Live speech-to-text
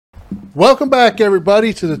Welcome back,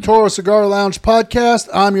 everybody, to the Toro Cigar Lounge podcast.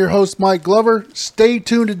 I'm your host, Mike Glover. Stay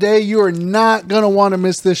tuned today. You are not going to want to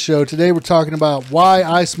miss this show. Today, we're talking about why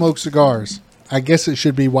I smoke cigars. I guess it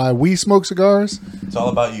should be why we smoke cigars. It's all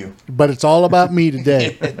about you. But it's all about me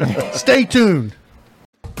today. Stay tuned.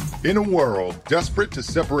 In a world desperate to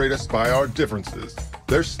separate us by our differences,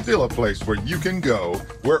 there's still a place where you can go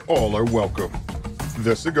where all are welcome.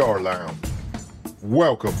 The Cigar Lounge.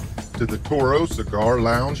 Welcome to the Toro Cigar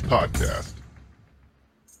Lounge podcast.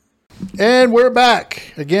 And we're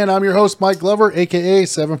back. Again, I'm your host, Mike Glover, a.k.a.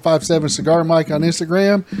 757 Cigar Mike on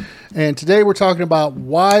Instagram. And today we're talking about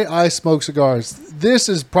why I smoke cigars. This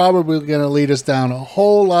is probably going to lead us down a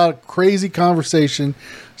whole lot of crazy conversation.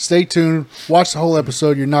 Stay tuned. Watch the whole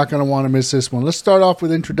episode. You're not going to want to miss this one. Let's start off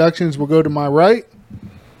with introductions. We'll go to my right.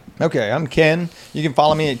 Okay, I'm Ken. You can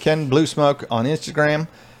follow me at Ken Blue Smoke on Instagram.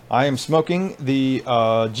 I am smoking the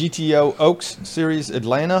GTO Oaks Series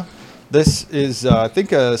Atlanta. This is, I think,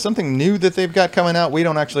 something new that they've got coming out. We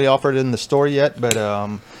don't actually offer it in the store yet, but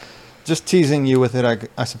just teasing you with it,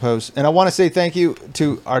 I suppose. And I want to say thank you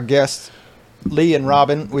to our guests, Lee and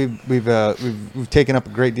Robin. We've taken up a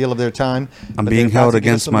great deal of their time. I'm being held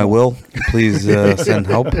against my will. Please send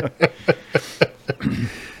help.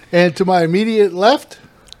 And to my immediate left,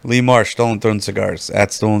 Lee Marsh, Stolen Throne Cigars,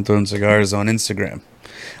 at Stolen Throne Cigars on Instagram.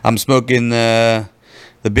 I'm smoking the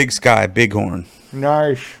Big Sky Bighorn.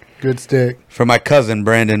 Nice. good stick, For my cousin,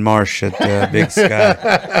 Brandon Marsh at Big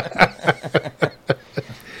Sky.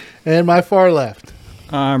 and my far left.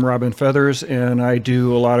 I'm Robin Feathers, and I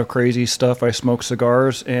do a lot of crazy stuff. I smoke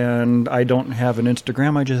cigars, and I don't have an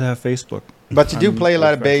Instagram. I just have Facebook. But you do play a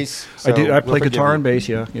lot of bass. I do. I play we'll guitar forgive and bass.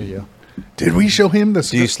 Yeah. Did we show him the,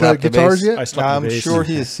 Do you slap the guitars bass? yet? I slap the I'm bass. sure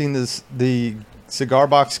he has seen the cigar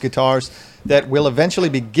box guitars that will eventually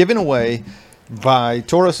be given away by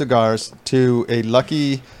Toro Cigars to a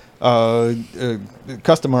lucky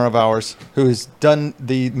customer of ours who has done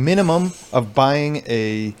the minimum of buying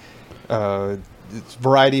a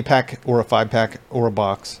variety pack or a 5-pack or a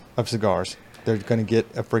box of cigars. They're going to get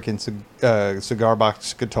a freaking cigar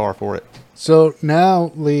box guitar for it. So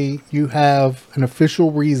now, Lee, you have an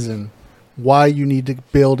official reason why you need to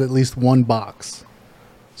build at least one box.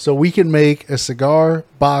 So we can make a cigar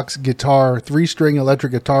box guitar, 3-string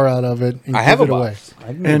electric guitar out of it, and I give have a it away. box. I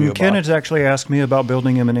can give you And a Ken box. has actually asked me about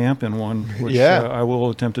building him an amp in one, which Yeah. I will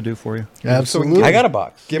attempt to do for you. Absolutely. I got a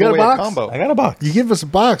box. Give got a away box? combo. I got a box. You give us a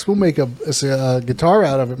box, we'll make a guitar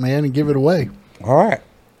out of it, man, and give it away. All right.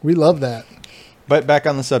 We love that. But back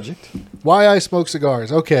on the subject. Why I smoke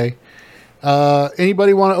cigars. Okay.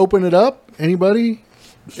 Anybody want to open it up? Anybody?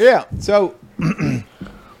 Yeah. So, I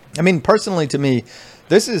mean, personally to me,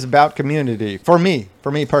 this is about community. For me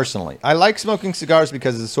personally. I like smoking cigars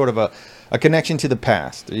because it's sort of a connection to the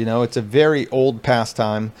past. You know, it's a very old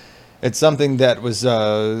pastime. It's something that was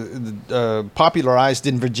popularized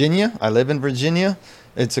in Virginia. I live in Virginia.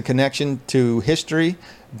 It's a connection to history.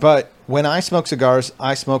 But when I smoke cigars,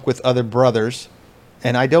 I smoke with other brothers,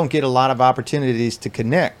 and I don't get a lot of opportunities to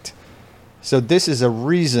connect. So this is a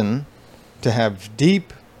reason to have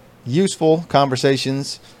deep, useful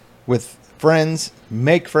conversations with friends,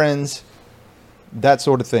 make friends, that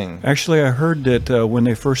sort of thing. Actually, I heard that when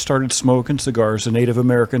they first started smoking cigars, the Native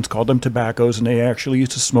Americans called them tobaccos, and they actually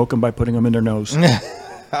used to smoke them by putting them in their nose.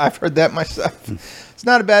 I've heard that myself. It's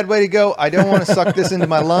not a bad way to go. I don't want to suck this into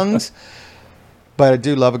my lungs, but I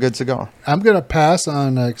do love a good cigar. I'm going to pass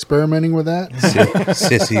on experimenting with that.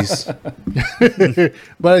 Sissies.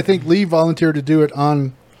 But I think Lee volunteered to do it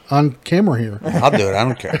on camera here. I'll do it. I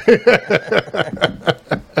don't care.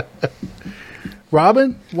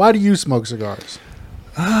 Robin, why do you smoke cigars?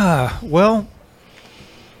 Well,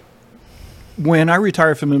 when I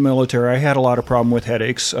retired from the military, I had a lot of problem with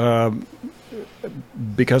headaches.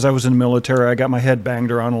 Because I was in the military, I got my head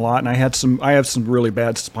banged around a lot, and I have some really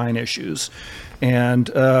bad spine issues.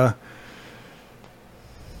 And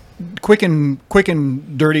quick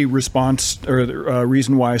and dirty response or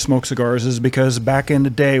reason why I smoke cigars is because back in the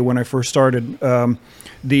day when I first started,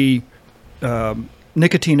 the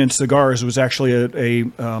nicotine in cigars was actually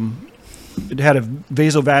it had a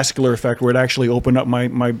vasovascular effect where it actually opened up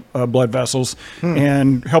my blood vessels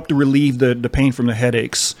and helped to relieve the pain from the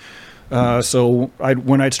headaches. So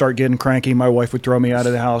when I'd start getting cranky, my wife would throw me out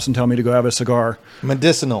of the house and tell me to go have a cigar.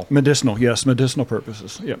 Medicinal. Yes, medicinal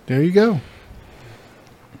purposes. Yep. There you go.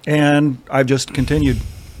 And I've just continued.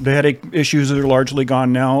 The headache issues are largely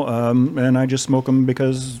gone now, and I just smoke them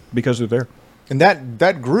because they're there. And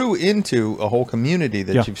that grew into a whole community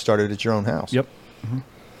that you've started at your own house. Yep. Mm-hmm.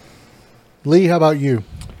 Lee, how about you?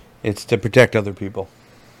 It's to protect other people.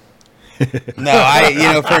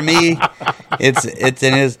 No, for me, it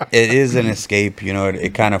is an escape.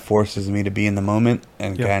 It kind of forces me to be in the moment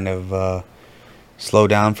and kind of slow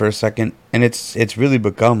down for a second. And it's really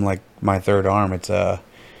become like my third arm.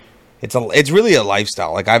 It's really a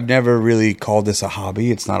lifestyle. Like, I've never really called this a hobby.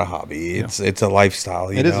 It's not a hobby. It's a lifestyle.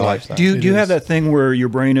 It is a lifestyle. Do you have that thing where your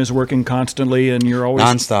brain is working constantly and you're always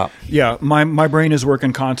nonstop? Yeah, my brain is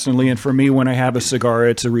working constantly, and for me, when I have a cigar,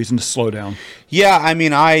 it's a reason to slow down. Yeah, I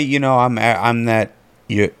mean, I'm that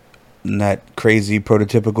crazy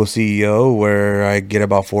prototypical CEO where I get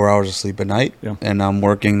about 4 hours of sleep a night, and I'm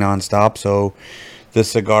working nonstop. So the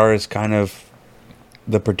cigar is kind of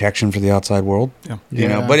the protection for the outside world,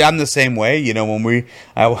 but I'm the same way. When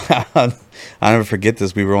I'll never forget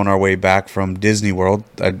this. We were on our way back from Disney World.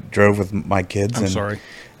 I drove with my kids. I'm sorry.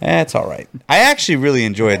 It's all right. I actually really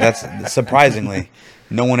enjoy it. That's surprisingly,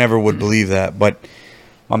 no one ever would believe that. But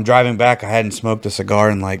I'm driving back. I hadn't smoked a cigar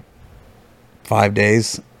in like 5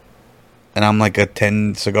 days, and I'm like a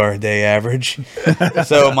 10 cigar a day average.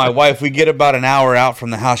 So my wife, we get about an hour out from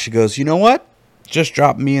the house. She goes, "You know what? Just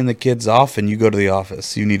drop me and the kids off and you go to the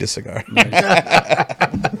office. You need a cigar."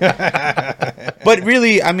 But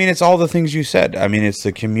really, I mean, it's all the things you said. I mean, it's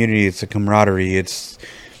the community, it's the camaraderie, it's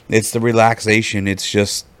the relaxation, it's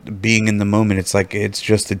just being in the moment. It's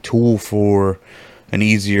just a tool for an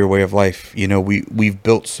easier way of life. We've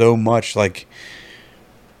built so much, like,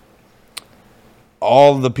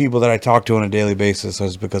 all the people that I talk to on a daily basis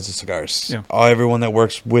is because of cigars. Yeah. Everyone that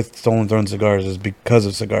works with Stolen Throne Cigars is because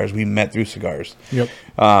of cigars. We met through cigars. Yep.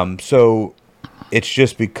 So it's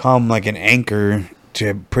just become like an anchor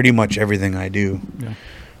to pretty much everything I do. Yeah.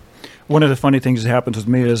 One of the funny things that happens with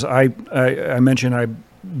me is I mentioned I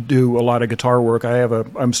do a lot of guitar work.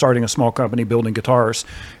 I'm starting a small company building guitars,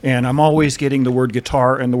 and I'm always getting the word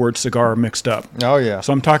guitar and the word cigar mixed up. Oh, yeah.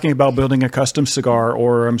 So I'm talking about building a custom cigar,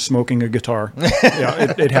 or I'm smoking a guitar.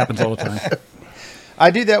 Yeah, it happens all the time.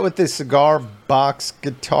 I do that with the cigar box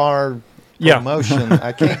guitar promotion.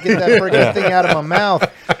 I can't get that freaking thing out of my mouth.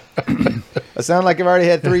 I sound like I've already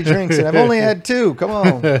had 3 drinks, and I've only had 2. Come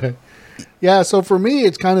on. Yeah, so for me,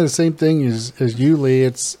 it's kind of the same thing as you,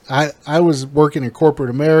 Lee. I was working in corporate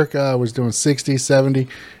America. I was doing 60, 70, in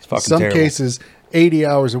some terrible. cases 80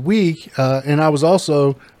 hours a week. And I was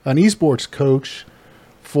also an esports coach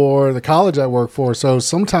for the college I work for. So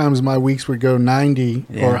sometimes my weeks would go 90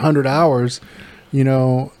 or 100 hours,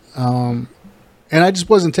 and I just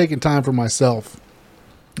wasn't taking time for myself.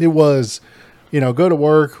 It was, go to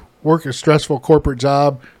work a stressful corporate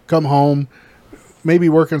job, come home, maybe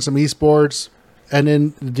work on some esports, and then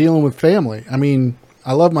dealing with family. I mean,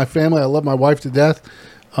 I love my family. I love my wife to death.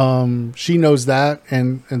 She knows that,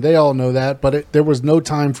 and they all know that, but there was no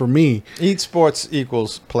time for me. Eat sports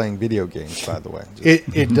equals playing video games, by the way.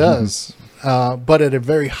 It does, but at a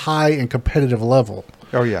very high and competitive level.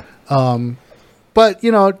 Oh, yeah. But,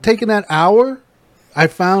 taking that hour, I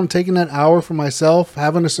found taking that hour for myself,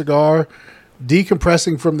 having a cigar,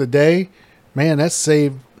 decompressing from the day, man, that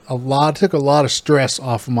took a lot of stress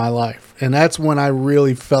off of my life. And that's when I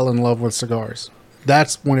really fell in love with cigars.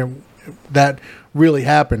 That's when that really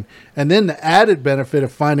happened. And then the added benefit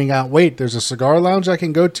of finding out, wait, there's a cigar lounge I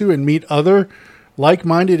can go to and meet other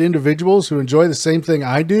like-minded individuals who enjoy the same thing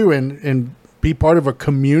I do and be part of a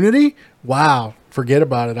community. Wow, forget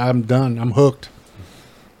about it. I'm done. I'm hooked.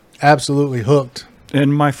 Absolutely hooked.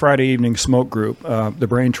 In my Friday evening smoke group, the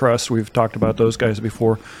Brain Trust, we've talked about those guys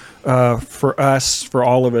before. For us, for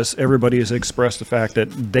all of us, everybody has expressed the fact that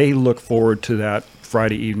they look forward to that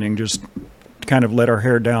Friday evening, just kind of let our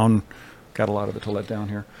hair down. Got a lot of it to let down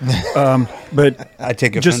here. But I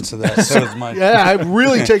take offense to that. So does Mike. Yeah, I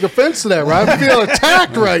really take offense to that. Right? I feel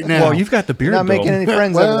attacked right now. Well, you've got the beard. Not making any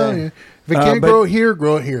friends over there. Yeah. If it can't grow here,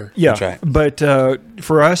 grow it here. Yeah, That's right. But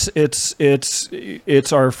for us,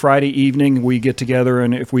 it's our Friday evening. We get together,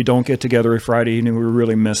 and if we don't get together a Friday evening, we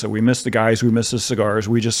really miss it. We miss the guys. We miss the cigars.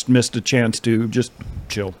 We just missed a chance to just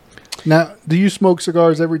chill. Now, do you smoke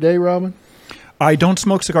cigars every day, Robin? I don't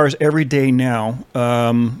smoke cigars every day now.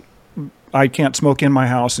 I can't smoke in my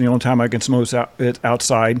house, and the only time I can smoke is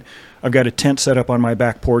outside. I've got a tent set up on my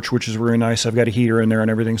back porch, which is really nice. I've got a heater in there and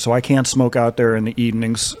everything, so I can't smoke out there in the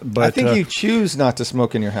evenings. But I think you choose not to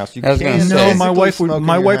smoke in your house. You I was can't gonna say. no, physically my wife would. smoke in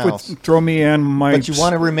My your wife house. would throw me in. But you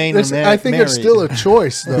want to remain Listen, married. I think it's still a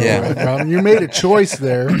choice, though, Yeah. Robin. You made a choice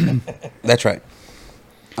there. That's right.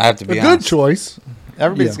 I have to A be good honest. choice.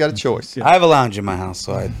 Everybody's got a choice. Yeah. I have a lounge in my house,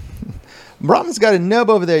 so Brahman's got a nub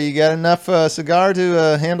over there. You got enough cigar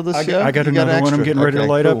to handle this show? I got You another one. I'm extra? getting ready to Okay,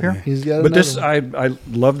 light cool. up here. He's got But another this, one. I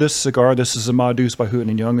love this cigar. This is a Ma Deuce by Houghton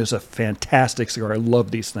and Young. This is a fantastic cigar. I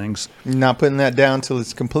love these things. You're not putting that down till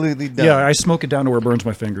it's completely done. Yeah, I smoke it down to where it burns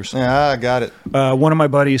my fingers. Yeah, I got it. One of my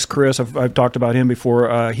buddies, Chris, I've talked about him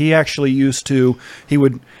before. He actually used to, he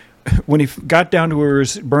would, when he got down to where he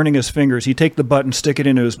was burning his fingers, he'd take the butt and stick it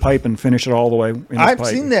into his pipe and finish it all the way in his I've pipe.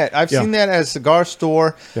 seen that. I've Yeah. seen that at a cigar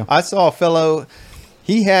store. Yeah. I saw a fellow.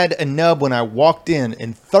 He had a nub when I walked in,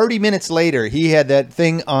 and 30 minutes later, he had that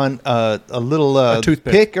thing on a little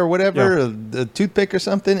toothpick. pick or whatever, a toothpick or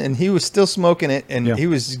something, and he was still smoking it, and Yeah. he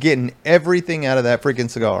was getting everything out of that freaking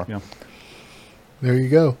cigar. Yeah. There you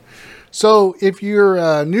go. So if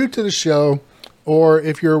you're new to the show, or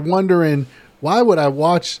if you're wondering why would I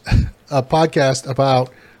watch a podcast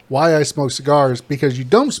about why I smoke cigars because you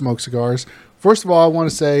don't smoke cigars, first of all, I want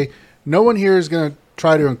to say no one here is going to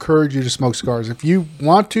try to encourage you to smoke cigars. If you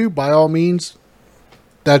want to, by all means,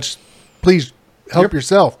 please help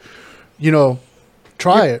yourself.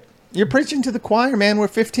 Try it. You're preaching to the choir, man. We're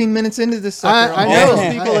 15 minutes into this sucker. I All know.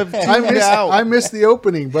 those people have tuned out. I missed the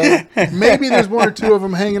opening, but maybe there's one or two of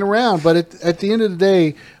them hanging around. But at the end of the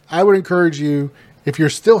day, I would encourage you, if you're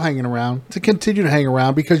still hanging around, to continue to hang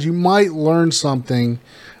around because you might learn something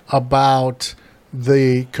about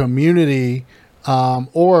the community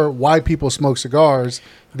or why people smoke cigars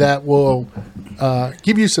that will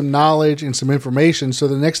give you some knowledge and some information. So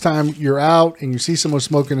the next time you're out and you see someone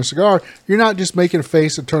smoking a cigar, you're not just making a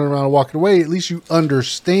face and turning around and walking away. At least you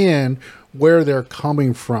understand where they're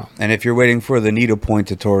coming from. And if you're waiting for the needlepoint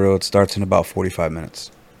tutorial, it starts in about 45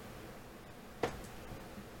 minutes.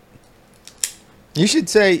 You should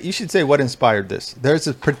say what inspired this. There's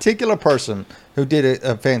a particular person who did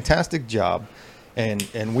a fantastic job,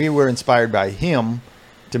 and we were inspired by him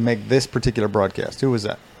to make this particular broadcast. Who was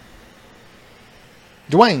that?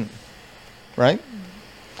 Dwayne, right?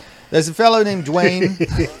 There's a fellow named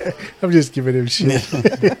Dwayne. I'm just giving him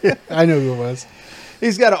shit. I know who it was.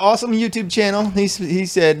 He's got an awesome YouTube channel. He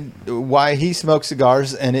said why he smokes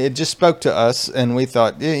cigars, and it just spoke to us, and we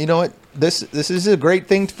thought, yeah, you know what? This is a great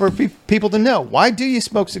thing for people to know. Why do you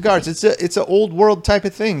smoke cigars? It's an old world type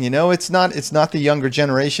of thing, It's not the younger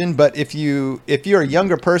generation, but if you're a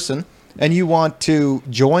younger person and you want to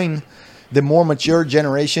join the more mature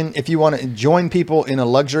generation, if you want to join people in a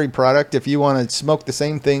luxury product, if you want to smoke the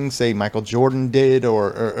same thing, say Michael Jordan did,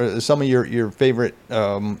 or some of your favorite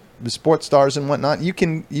sports stars and whatnot, you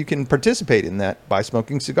can participate in that by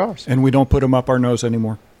smoking cigars. And we don't put them up our nose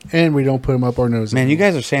anymore. And we don't put them up our nose. Man, you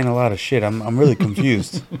guys are saying a lot of shit. I'm really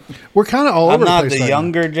confused. We're kind of all I'm over not the place. the right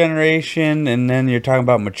younger generation, and then you're talking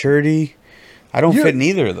about maturity. I don't You're- fit in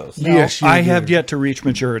either of those. now. Yes, you I do. have yet to reach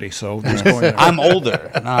maturity, so just going there. I'm older,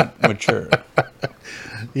 not mature.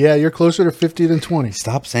 Yeah, you're closer to 50 than 20.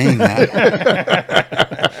 Stop saying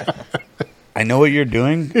that. I know what you're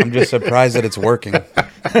doing. I'm just surprised that it's working.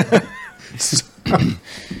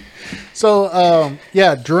 So,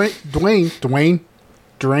 yeah, Dwayne.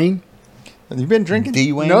 Have you been drinking?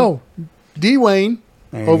 D-Wayne? No, Dwayne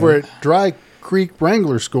There you over go. at Dry Creek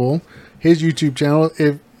Wrangler School, his YouTube channel.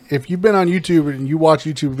 If you've been on YouTube and you watch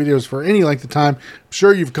YouTube videos for any length of time, I'm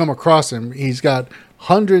sure you've come across him. He's got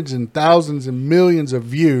hundreds and thousands and millions of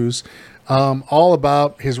views, all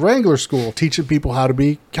about his Wrangler School, teaching people how to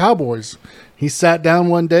be cowboys. He sat down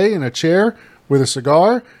one day in a chair with a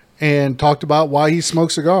cigar and talked about why he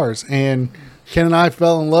smokes cigars. And Ken and I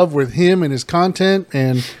fell in love with him and his content,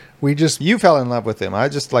 and we just You fell in love with him. I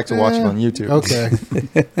just like to watch him on YouTube.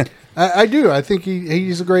 Okay. I do. I think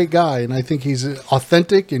he's a great guy, and I think he's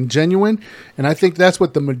authentic and genuine, and I think that's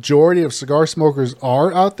what the majority of cigar smokers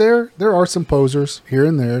are out there. There are some posers here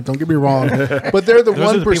and there, don't get me wrong, but they're the Those are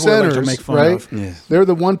one the people we like to percenters, make fun right? of. Yes. They're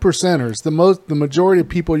the one percenters. The majority of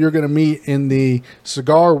people you're going to meet in the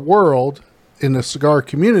cigar world, in the cigar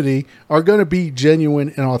community, are going to be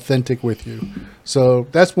genuine and authentic with you. So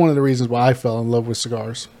that's one of the reasons why I fell in love with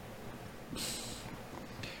cigars.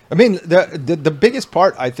 I mean, the biggest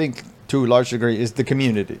part, I think, to a large degree, is the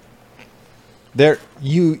community. There,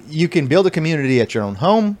 you can build a community at your own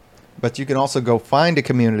home, but you can also go find a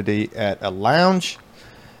community at a lounge.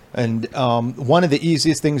 And one of the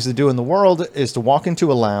easiest things to do in the world is to walk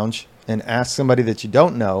into a lounge and ask somebody that you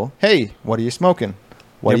don't know, "Hey, what are you smoking?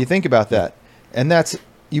 What do you think about that?" And that's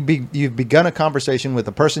you've begun a conversation with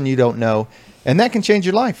a person you don't know, and that can change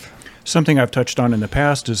your life. Something I've touched on in the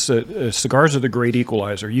past is that cigars are the great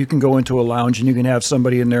equalizer. You can go into a lounge and you can have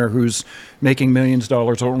somebody in there who's making millions of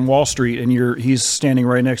dollars on Wall Street, and he's standing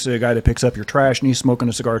right next to a guy that picks up your trash, and he's smoking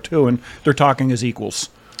a cigar too, and they're talking as equals.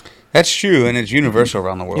 That's true, and it's universal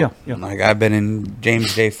around the world. Yeah. Like I've been in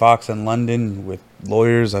James J. Fox in London with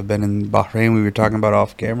lawyers. I've been in Bahrain. We were talking about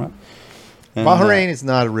off camera. And, Bahrain is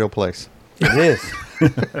not a real place. It is.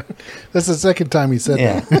 That's the second time he said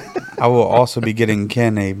that. I will also be getting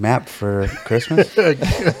Ken a map for Christmas.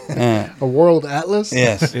 A world atlas?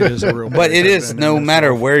 Yes. It is a real But place. it I've is, been no in matter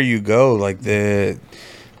myself. where you go,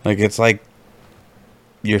 it's like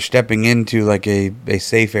you're stepping into like a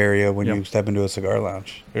safe area when you step into a cigar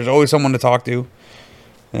lounge. There's always someone to talk to,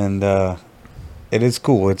 and it is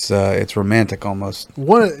cool. It's romantic almost.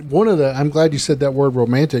 One of the, I'm glad you said that word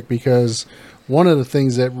romantic, because one of the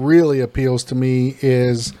things that really appeals to me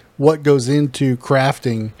is what goes into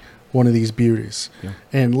crafting one of these beauties. Yeah.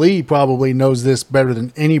 And Lee probably knows this better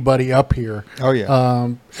than anybody up here. Oh,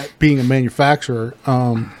 yeah. Being a manufacturer,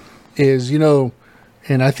 is,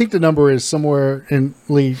 and I think the number is somewhere, and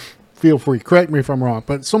Lee, feel free, correct me if I'm wrong,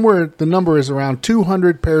 but somewhere the number is around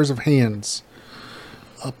 200 pairs of hands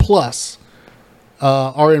plus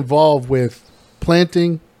are involved with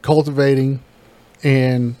planting, cultivating,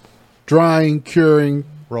 and drying, curing,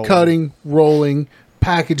 cutting, rolling,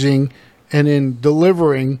 packaging, and then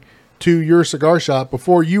delivering to your cigar shop.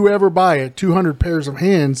 Before you ever buy it, 200 pairs of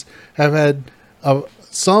hands have had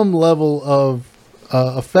some level of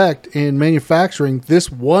effect in manufacturing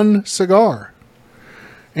this one cigar.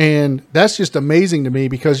 And that's just amazing to me,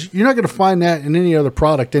 because you're not going to find that in any other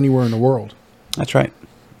product anywhere in the world. That's right.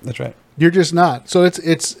 You're just not. So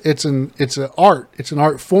it's an art. It's an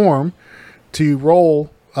art form to roll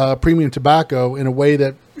premium tobacco in a way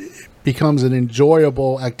that becomes an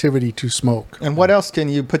enjoyable activity to smoke. And what else can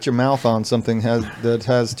you put your mouth on something that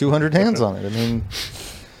has 200 hands on it? I mean,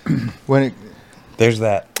 There's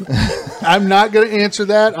that. I'm not going to answer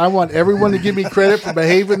that. I want everyone to give me credit for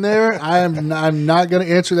behaving there. I'm not going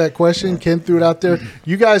to answer that question. Ken threw it out there.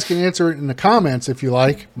 You guys can answer it in the comments if you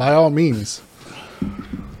like, by all means.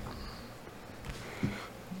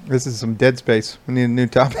 This is some dead space. We need a new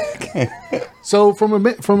topic. So from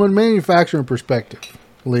a manufacturing perspective,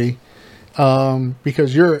 Lee,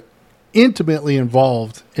 because you're intimately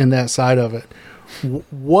involved in that side of it,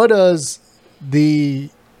 what does the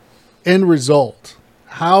end result,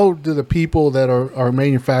 how do the people that are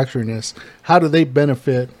manufacturing this, how do they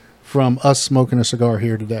benefit from us smoking a cigar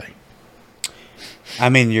here today? I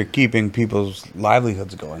mean, you're keeping people's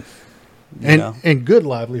livelihoods going. And good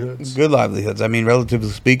livelihoods. Good livelihoods. I mean, relatively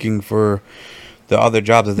speaking, for the other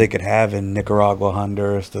jobs that they could have in Nicaragua,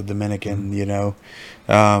 Honduras, the Dominican,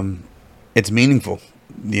 it's meaningful.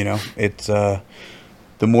 It's the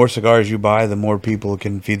more cigars you buy, the more people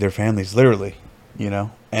can feed their families, literally.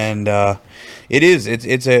 And it's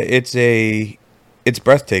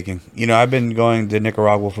breathtaking. I've been going to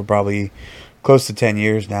Nicaragua for probably close to 10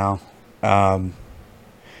 years now, and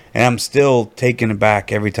I'm still taken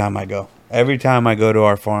aback every time I go. Every time I go to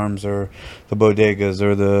our farms or the bodegas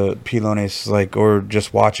or the pilones, or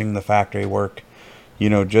just watching the factory work,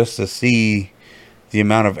 just to see the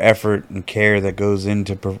amount of effort and care that goes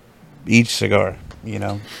into each cigar,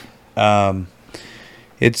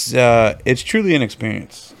 it's truly an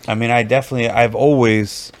experience. I mean, I've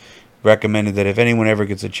always recommended that if anyone ever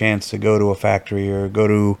gets a chance to go to a factory or go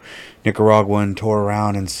to Nicaragua and tour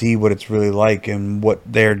around and see what it's really like and what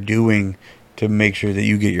they're doing to make sure that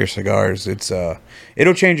you get your cigars,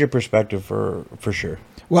 it'll change your perspective for sure.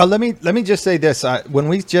 Well, let me just say this.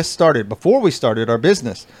 Before we started our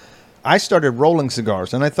business, I started rolling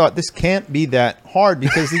cigars, and I thought this can't be that hard,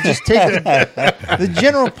 because they just take the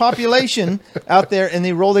general population out there and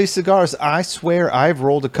they roll these cigars. I swear I've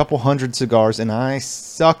rolled a couple hundred cigars, and I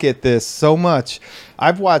suck at this so much.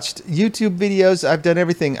 I've watched YouTube videos. I've done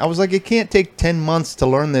everything. I was like, it can't take 10 months to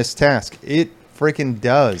learn this task. It freaking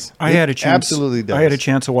does. I had a chance. Absolutely does. I had a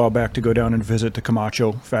chance a while back to go down and visit the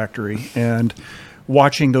Camacho factory, and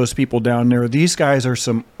watching those people down there, these guys are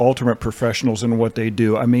some ultimate professionals in what they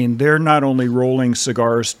do. I mean, they're not only rolling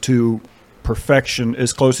cigars to perfection,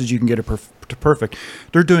 as close as you can get it to perfect,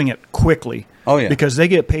 they're doing it quickly. Oh, yeah. Because they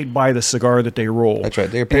get paid by the cigar that they roll. That's right.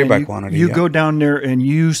 They're paid by quantity. You go down there and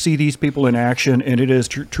you see these people in action, and it is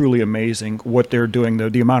truly amazing what they're doing,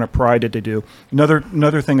 the amount of pride that they do.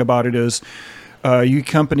 Another thing about it is, you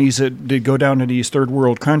companies that go down to these third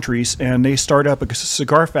world countries and they start up a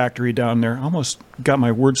cigar factory down there. I almost got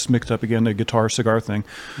my words mixed up again, the guitar cigar thing.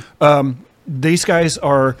 These guys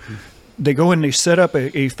they go and they set up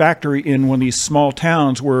a factory in one of these small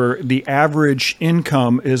towns where the average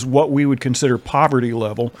income is what we would consider poverty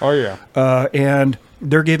level. Oh, yeah. And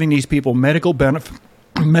they're giving these people medical benefits.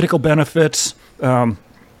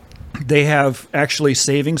 They have actually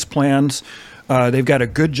savings plans. They've got a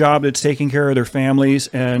good job that's taking care of their families,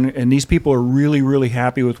 and these people are really, really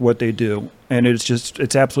happy with what they do. And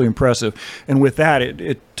it's absolutely impressive. And with that,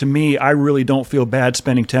 it to me, I really don't feel bad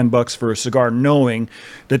spending $10 for a cigar, knowing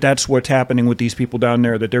that that's what's happening with these people down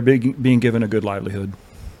there, that they're being given a good livelihood.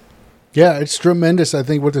 Yeah, it's tremendous, I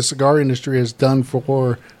think, what the cigar industry has done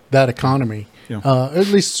for that economy. Yeah. At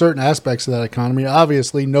least certain aspects of that economy.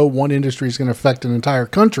 Obviously, no one industry is going to affect an entire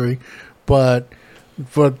country, but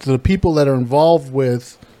for the people that are involved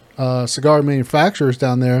with cigar manufacturers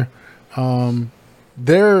down there,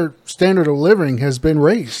 their standard of living has been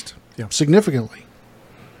raised significantly.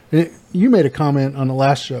 You made a comment on the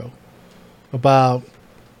last show about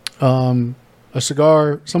a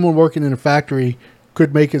cigar, someone working in a factory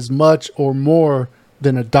could make as much or more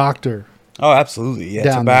than a doctor. Oh, absolutely.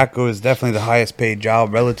 Yeah, tobacco is definitely the highest paid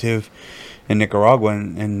job relative in Nicaragua,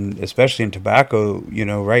 and especially in tobacco. You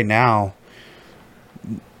know, right now,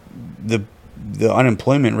 the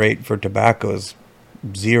unemployment rate for tobacco is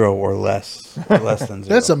 0 or less than 0.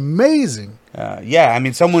 That's amazing. Yeah, I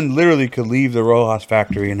mean, someone literally could leave the Rojas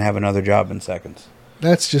factory and have another job in seconds.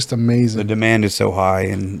 That's just amazing. The demand is so high,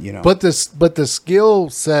 and you know. But the skill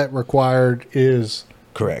set required is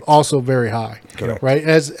correct. Also very high. Correct. Right?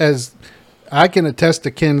 As I can attest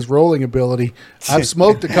to Ken's rolling ability. I've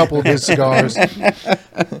smoked a couple of his cigars.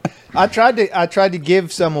 I tried to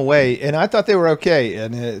give some away, and I thought they were okay,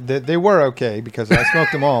 and they were okay because I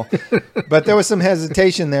smoked them all. But there was some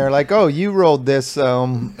hesitation there, like, "Oh, you rolled this.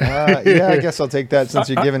 Yeah, I guess I'll take that since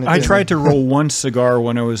you're giving it." I to tried me. to roll one cigar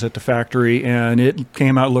when I was at the factory, and it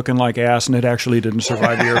came out looking like ass, and it actually didn't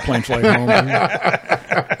survive the airplane flight home.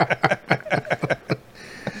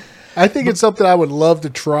 I think it's something I would love to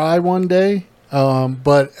try one day.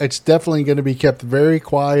 But it's definitely going to be kept very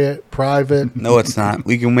quiet, private. No, it's not.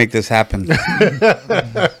 We can make this happen.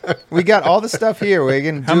 We got all the stuff here. We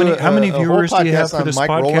can. How many viewers do you have for this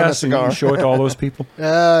podcast? And you can show it to all those people.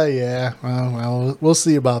 Yeah. Well, we'll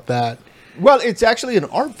see about that. Well, it's actually an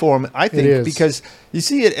art form, I think, because you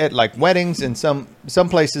see it at like weddings, and some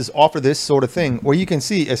places offer this sort of thing where you can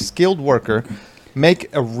see a skilled worker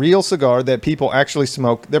make a real cigar that people actually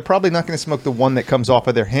smoke. They're probably not going to smoke the one that comes off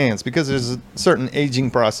of their hands because there's a certain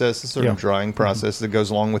aging process, a certain drying process that goes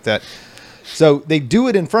along with that. So they do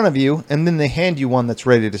it in front of you, and then they hand you one that's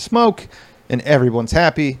ready to smoke, and everyone's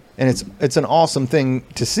happy. And it's an awesome thing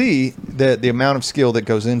to see the amount of skill that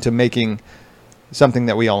goes into making something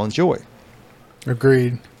that we all enjoy.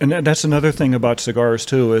 Agreed. And that's another thing about cigars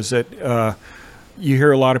too, is that you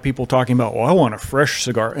hear a lot of people talking about, well, I want a fresh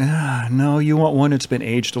cigar. No, you want one that's been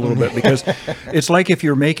aged a little bit, because it's like if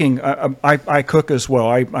you're making, I cook as well.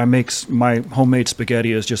 I make my homemade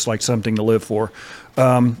spaghetti is just like something to live for.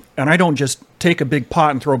 And I don't just take a big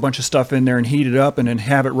pot and throw a bunch of stuff in there and heat it up and then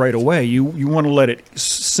have it right away. You want to let it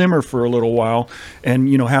simmer for a little while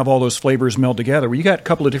and, have all those flavors meld together. Well, you got a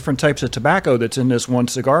couple of different types of tobacco that's in this one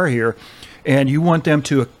cigar here, and you want them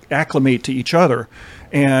to acclimate to each other.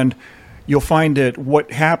 And you'll find that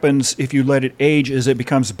what happens if you let it age is it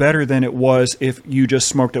becomes better than it was if you just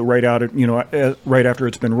smoked it right out, right after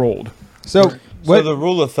it's been rolled. So the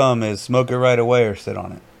rule of thumb is smoke it right away or sit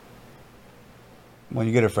on it when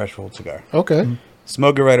you get a fresh rolled cigar. Okay. Mm-hmm.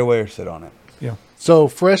 Smoke it right away or sit on it. Yeah. So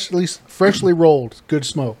freshly rolled, good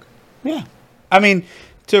smoke. Yeah. I mean,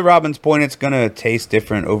 to Robin's point, it's going to taste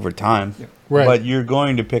different over time. Yeah. Right. But you're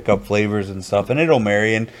going to pick up flavors and stuff, and it'll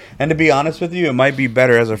marry. And to be honest with you, it might be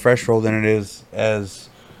better as a fresh roll than it is as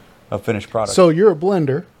a finished product. So you're a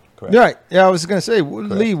blender. Correct. Right. Yeah, I was going to say,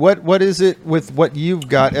 Lee, what is it with what you've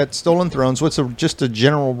got at Stolen Thrones? What's just a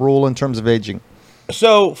general rule in terms of aging?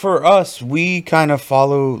 So for us, we kind of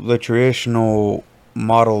follow the traditional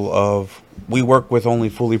model of we work with only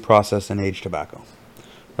fully processed and aged tobacco.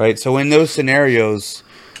 Right? So in those scenarios,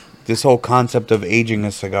 this whole concept of aging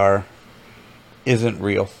a cigar isn't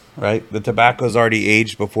real, right? The tobacco is already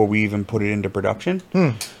aged before we even put it into production.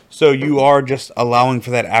 So you are just allowing for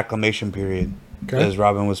that acclimation period, as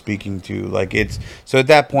Robin was speaking to. So at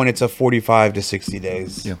that point, it's a 45 to 60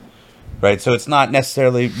 days. Yeah. Right? So it's not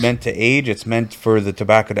necessarily meant to age. It's meant for the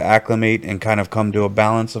tobacco to acclimate and kind of come to a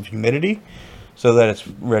balance of humidity so that it's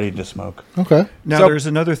ready to smoke. Okay. Now, there's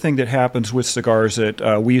another thing that happens with cigars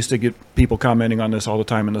that we used to get people commenting on this all the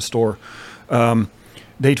time in the store.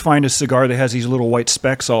 They'd find a cigar that has these little white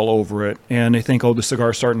specks all over it, and they think, oh, the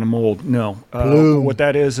cigar's starting to mold. No. What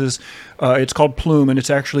that is it's called plume, and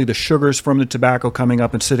it's actually the sugars from the tobacco coming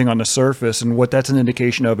up and sitting on the surface. And what that's an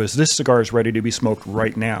indication of is this cigar is ready to be smoked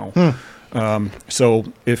right now. So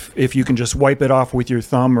if you can just wipe it off with your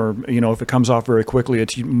thumb, or if it comes off very quickly,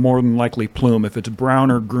 it's more than likely plume. If it's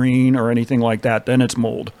brown or green or anything like that, then it's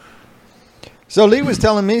mold. So Lee was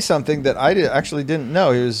telling me something that I actually didn't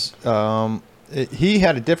know. He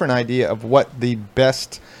had a different idea of what the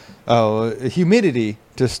best humidity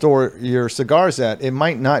to store your cigars at. It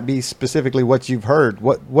might not be specifically what you've heard.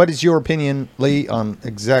 What is your opinion, Lee, on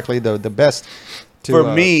exactly the best?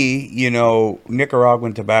 For me,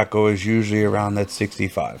 Nicaraguan tobacco is usually around that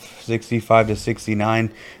 65 to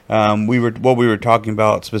 69. What we were talking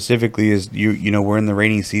about specifically is we're in the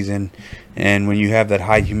rainy season, and when you have that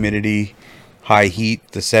high humidity, high heat,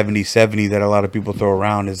 the 70 that a lot of people throw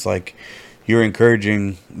around is like you're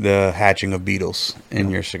encouraging the hatching of beetles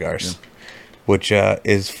in your cigars, which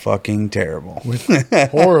is fucking terrible.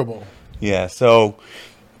 Horrible. Yeah, so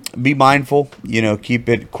be mindful, keep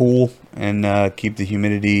it cool and keep the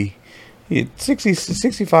humidity.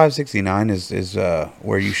 65, 69 is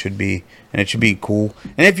where you should be, and it should be cool.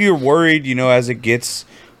 And if you're worried, as it gets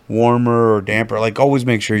warmer or damper, like always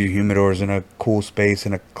make sure your humidor is in a cool space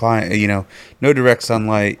and no direct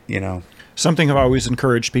sunlight, Something I've always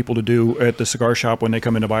encouraged people to do at the cigar shop when they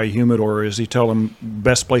come in to buy a humidor is you tell them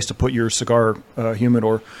best place to put your cigar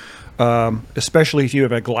humidor, especially if you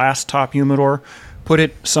have a glass top humidor. Put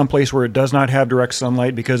it someplace where it does not have direct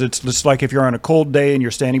sunlight, because it's just like if you're on a cold day and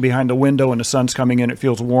you're standing behind the window and the sun's coming in, it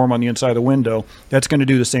feels warm on the inside of the window. That's going to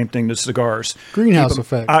do the same thing to cigars. Greenhouse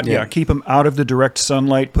effect. Keep them out of the direct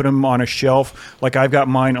sunlight. Put them on a shelf. Like I've got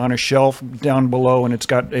mine on a shelf down below, and it's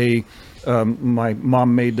got my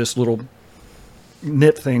mom made this little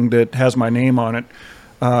knit thing that has my name on it.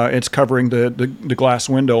 It's covering the glass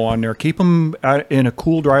window on there. Keep them in a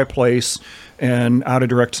cool, dry place and out of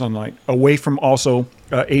direct sunlight, away from also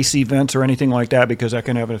AC vents or anything like that, because that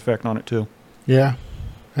can have an effect on it too. Yeah,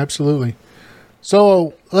 absolutely.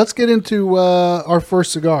 So let's get into our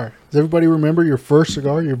first cigar. Does everybody remember your first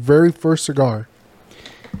cigar, your very first cigar?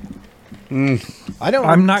 I'm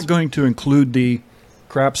not going to include the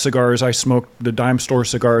crap cigars. I smoked the dime store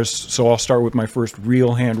cigars, so I'll start with my first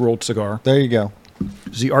real hand-rolled cigar. There you go.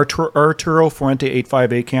 It's the Arturo Fuente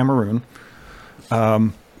 858 Cameroon.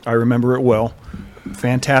 I remember it well.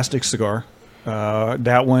 Fantastic cigar.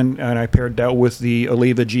 That one, and I paired that with the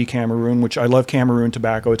Oliva G Cameroon, which I love Cameroon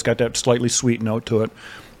tobacco. It's got that slightly sweet note to it.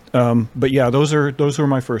 But yeah, those were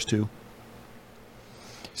my first two.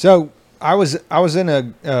 So I was in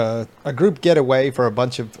a group getaway for a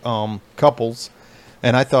bunch of couples,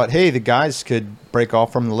 and I thought, hey, the guys could break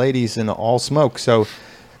off from the ladies and all smoke. So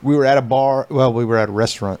we were at a bar. Well, we were at a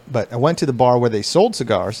restaurant, but I went to the bar where they sold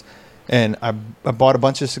cigars, and I bought a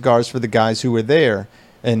bunch of cigars for the guys who were there.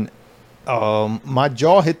 And my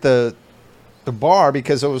jaw hit the bar,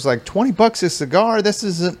 because it was like $20 a cigar. This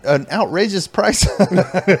is an outrageous price.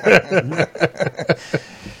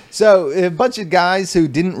 So a bunch of guys who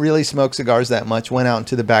didn't really smoke cigars that much went out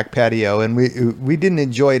into the back patio, and we didn't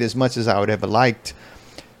enjoy it as much as I would have liked.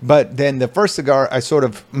 But then the first cigar I sort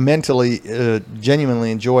of mentally, genuinely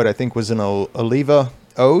enjoyed, I think, was an Oliva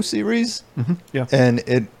O series. Mm-hmm. Yeah.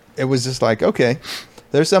 And it was just like, okay,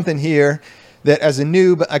 there's something here that as a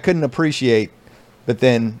noob I couldn't appreciate, but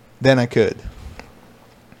then I could.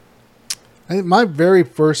 I think my very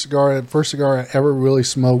first cigar, the first cigar I ever really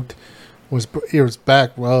smoked, it was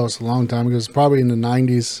back, well, it was a long time ago. It was probably in the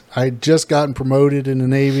 90s. I had just gotten promoted in the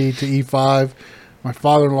Navy to E5. My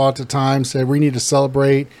father-in-law at the time said, we need to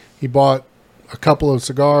celebrate. He bought a couple of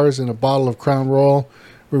cigars and a bottle of Crown Royal.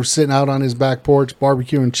 We were sitting out on his back porch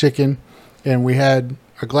barbecuing chicken, and we had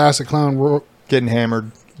a glass of Crown Royal. Getting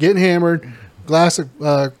hammered. Glass of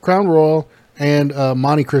Crown Royal and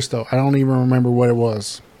Monte Cristo. I don't even remember what it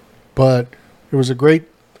was. But it was a great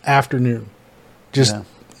afternoon. Just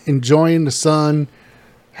enjoying the sun,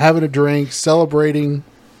 having a drink, celebrating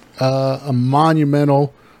a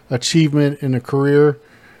monumental achievement in a career,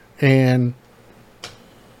 and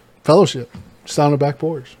fellowship just on the back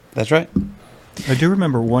porch. That's right. I do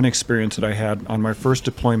remember one experience that I had on my first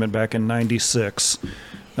deployment back in '96,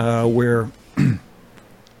 where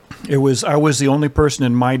I was the only person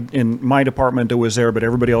in my department that was there, but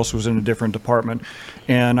everybody else was in a different department,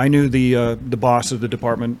 and I knew the boss of the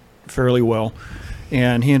department fairly well,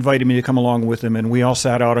 and he invited me to come along with him, and we all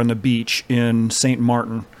sat out on the beach in St.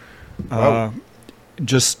 Martin.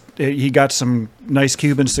 He got some nice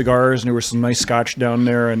Cuban cigars, and there was some nice scotch down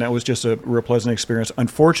there, and that was just a real pleasant experience.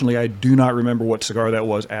 Unfortunately, I do not remember what cigar that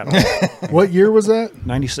was at all. What year was that?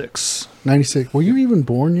 96. 96. Were you even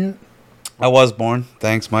born yet? I was born.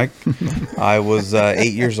 Thanks, Mike. I was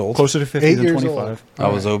 8 years old. Closer to 50 than 25. I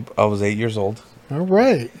was 8 years old. All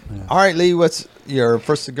right. Yeah. All right, Lee, what's your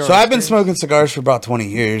first cigar? So I've been smoking cigars for about 20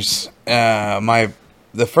 years.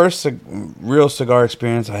 The first real cigar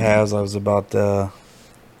experience I had was about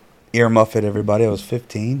ear muffet, everybody. I was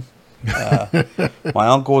 15. My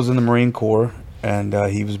uncle was in the Marine Corps, and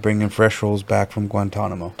he was bringing fresh rolls back from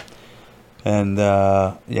Guantanamo. And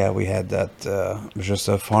we had that. It was just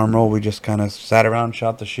a farm roll. We just kind of sat around,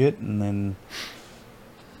 shot the shit, and then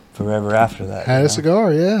forever after that. Had a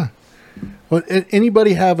cigar, yeah. Well,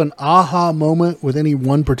 anybody have an aha moment with any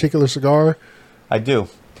one particular cigar? I do.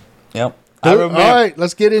 Yep. All right,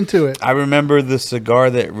 let's get into it. I remember the cigar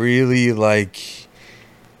that really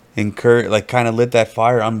kind of lit that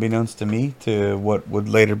fire, unbeknownst to me, to what would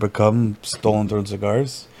later become Stolen Throat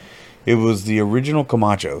Cigars. It was the original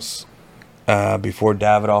Camachos. Before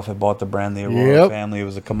Davidoff had bought the brand, the Aurora family. It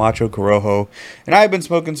was a Camacho Corojo. And I had been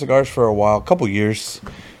smoking cigars for a while, a couple years.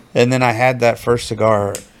 And then I had that first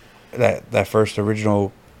cigar, that first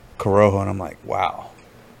original Corojo, and I'm like, wow,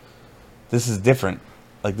 this is different.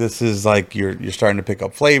 Like, this is like you're starting to pick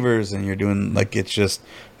up flavors, and you're doing, like, it's just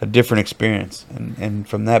a different experience. And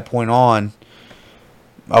from that point on,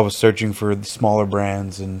 I was searching for the smaller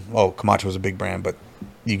brands. And, Camacho was a big brand, but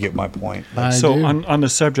you get my point. So on the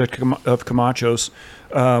subject of Camachos,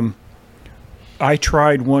 I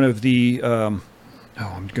tried one of the, I'm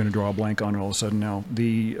going to draw a blank on it all of a sudden now,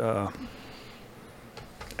 the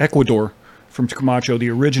Ecuador from Camacho, the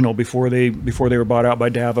original, before they were bought out by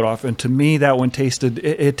Davidoff. And to me, that one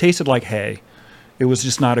tasted like hay. It was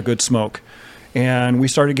just not a good smoke. And we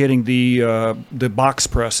started getting the box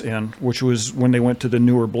press in, which was when they went to the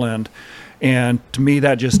newer blend. And to me,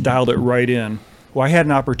 that just dialed it right in. Well, I had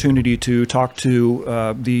an opportunity to talk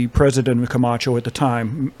to the president of Camacho at the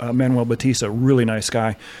time, Manuel Batista, really nice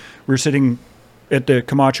guy. We were sitting at the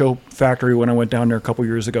Camacho factory when I went down there a couple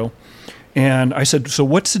years ago. And I said, so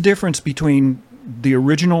what's the difference between the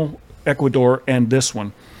original Ecuador and this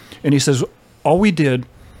one? And he says, all we did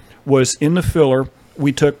was in the filler,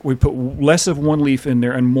 we put less of one leaf in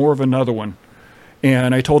there and more of another one.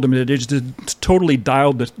 And I told him that it just totally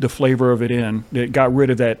dialed the flavor of it in. It got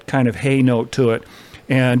rid of that kind of hay note to it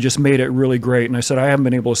and just made it really great. And I said, I haven't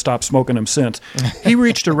been able to stop smoking them since. He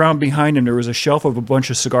reached around behind him. There was a shelf of a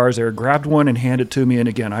bunch of cigars there, grabbed one and handed it to me. And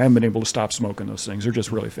again, I haven't been able to stop smoking those things. They're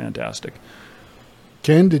just really fantastic.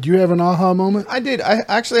 Ken, did you have an aha moment? I did. I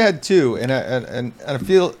actually had two. And I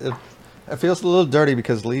feel a little dirty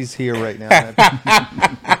because Lee's here right now.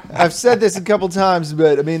 I've said this a couple times,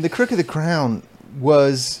 but I mean, the Crook of the Crown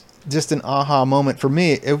was just an aha moment for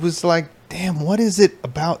me. It was like, damn, what is it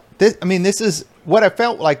about this? I mean, this is what I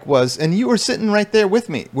felt like was, and you were sitting right there with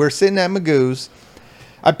me. We're sitting at Magoo's.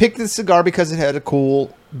 I picked this cigar because it had a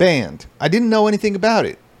cool band. I didn't know anything about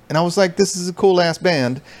it. And I was like, this is a cool ass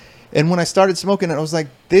band. And when I started smoking it, I was like,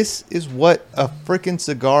 this is what a freaking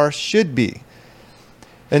cigar should be.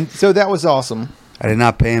 And so that was awesome. I did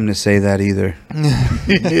not pay him to say that either.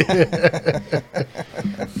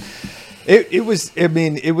 It was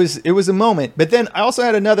a moment. But then I also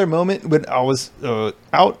had another moment when I was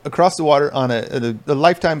out across the water on a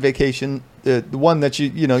lifetime vacation, the one that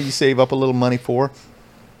you save up a little money for.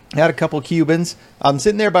 I had a couple of Cubans. I'm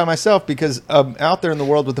sitting there by myself because I'm out there in the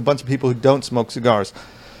world with a bunch of people who don't smoke cigars.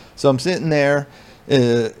 So I'm sitting there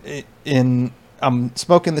I'm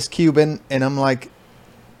smoking this Cuban, and I'm like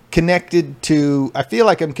I feel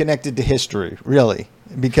like I'm connected to history, really.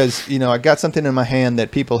 Because, I got something in my hand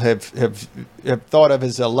that people have thought of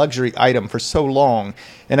as a luxury item for so long.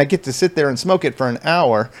 And I get to sit there and smoke it for an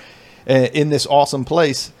hour in this awesome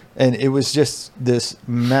place. And it was just this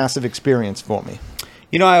massive experience for me.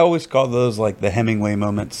 I always call those like the Hemingway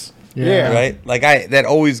moments. Yeah. Right? Like that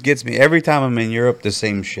always gets me. Every time I'm in Europe, the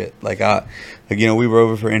same shit. We were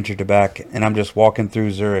over for Intertabac, and I'm just walking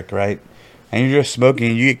through Zurich, right? And you're just smoking,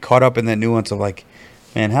 and you get caught up in that nuance of like,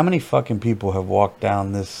 man, how many fucking people have walked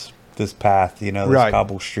down this path, this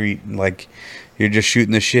cobble street, and like you're just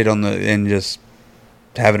shooting the shit and just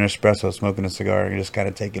having an espresso, smoking a cigar, and you're just kind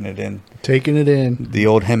of taking it in. The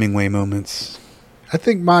old Hemingway moments. I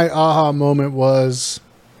think my aha moment was,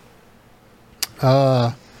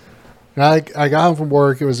 I got home from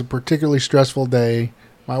work. It was a particularly stressful day.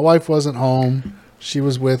 My wife wasn't home. She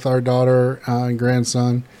was with our daughter and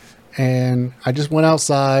grandson, and I just went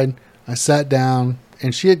outside. I sat down.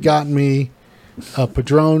 And she had gotten me a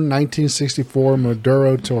Padron 1964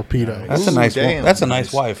 Maduro Torpedo. That's a nice one. That's a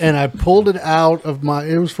nice wife. And I pulled it out of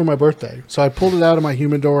it was for my birthday. So I pulled it out of my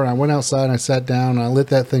humidor, and I went outside and I sat down and I lit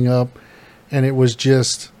that thing up. And it was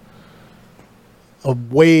just a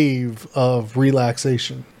wave of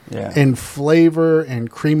relaxation and flavor and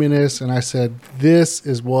creaminess. And I said, this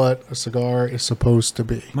is what a cigar is supposed to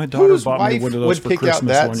be. My daughter bought me one of those for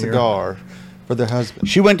Christmas one year. Cigar for their husband.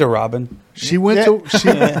 She went to Robin. She went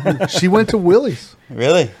to Willie's.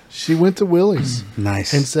 Really? She went to Willie's.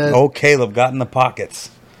 Nice. And said, Caleb got in the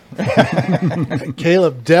pockets.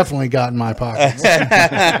 Caleb definitely got in my pockets.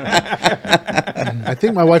 I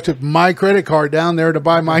think my wife took my credit card down there to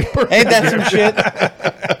buy my. Ain't that some shit?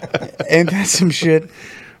 Ain't that some shit?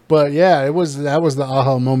 But yeah, that was the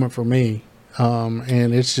aha moment for me,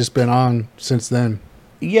 and it's just been on since then.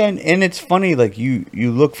 Yeah, and it's funny, like you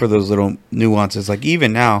look for those little nuances. Like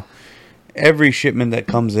even now, every shipment that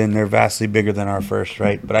comes in, they're vastly bigger than our first,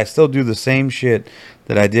 right? But I still do the same shit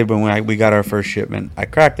that I did when we got our first shipment. I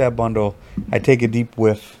crack that bundle, I take a deep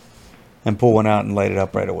whiff, and pull one out and light it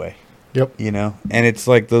up right away. Yep. You know, and it's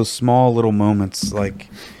like those small little moments, like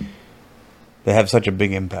that have such a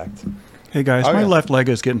big impact. Hey guys, my left leg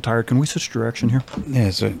is getting tired. Can we switch direction here?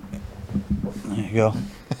 Yeah, so there you go.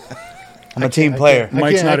 I'm a team player.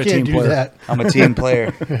 Mike's not a team player. That. I'm a team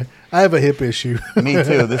player. I have a hip issue. Me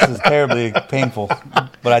too. This is terribly painful,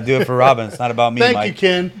 but I do it for Robin. It's not about me, Thank Mike. you,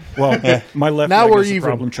 Ken. Well, my left Now leg we're is the even.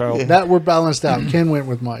 problem child. That we're balanced out. Ken went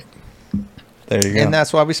with Mike. There you go. And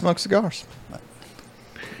that's why we smoke cigars.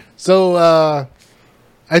 So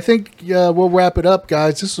I think we'll wrap it up,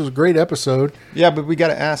 guys. This was a great episode. Yeah, but we got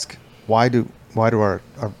to ask, why do our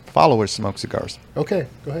followers smoke cigars? Okay,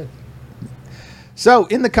 go ahead. So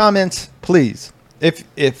in the comments, please, if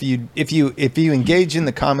you engage in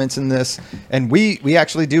the comments in this, and we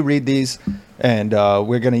actually do read these, and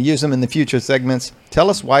we're going to use them in the future segments.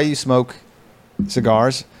 Tell us why you smoke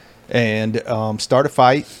cigars, and start a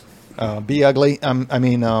fight. Be ugly.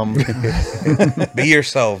 Be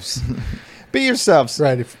yourselves. Be yourselves.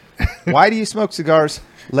 Right. Why do you smoke cigars?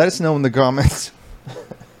 Let us know in the comments,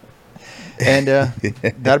 and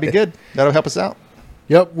that'll be good. That'll help us out.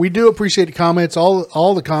 Yep, we do appreciate the comments.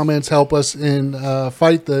 All the comments help us in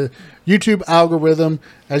fight the YouTube algorithm.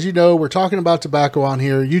 As you know, we're talking about tobacco on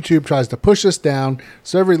here. YouTube tries to push us down.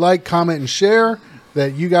 So every like, comment, and share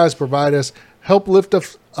that you guys provide us help lift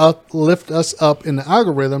us up in the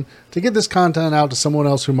algorithm to get this content out to someone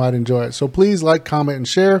else who might enjoy it. So please like, comment, and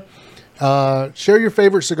share. Share your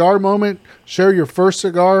favorite cigar moment. Share your first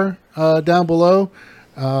cigar down below.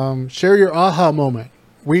 Share your aha moment.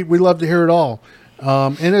 We love to hear it all.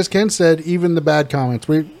 And as Ken said, even the bad comments.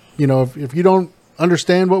 If you don't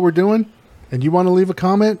understand what we're doing and you want to leave a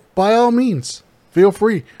comment, by all means, feel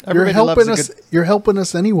free. Everybody You're helping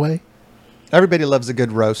us anyway. Everybody loves a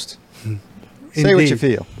good roast. Say what you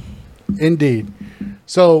feel. Indeed.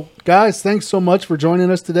 So, guys, thanks so much for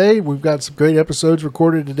joining us today. We've got some great episodes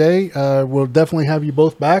recorded today. We'll definitely have you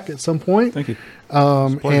both back at some point. Thank you.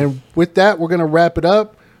 And with that, we're going to wrap it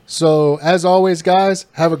up. So, as always, guys,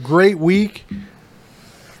 have a great week.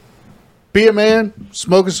 Be a man,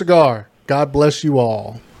 smoke a cigar. God bless you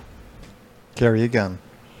all. Carry a gun.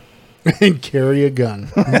 And carry a gun.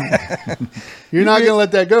 You're not going to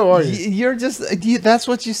let that go, are you? You're just, that's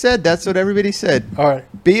what you said. That's what everybody said. All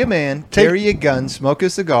right. Be a man, carry a gun, smoke a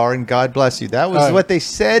cigar, and God bless you. That was what they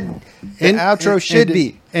said the outro should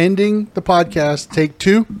be. Ending the podcast, take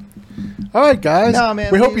 2. All right, guys. No,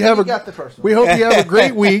 man. We hope you have a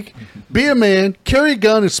great week. Be a man, carry a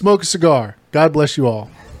gun, and smoke a cigar. God bless you all.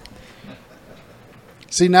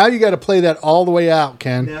 See, now you got to play that all the way out,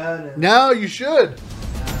 Ken. No. Now you should.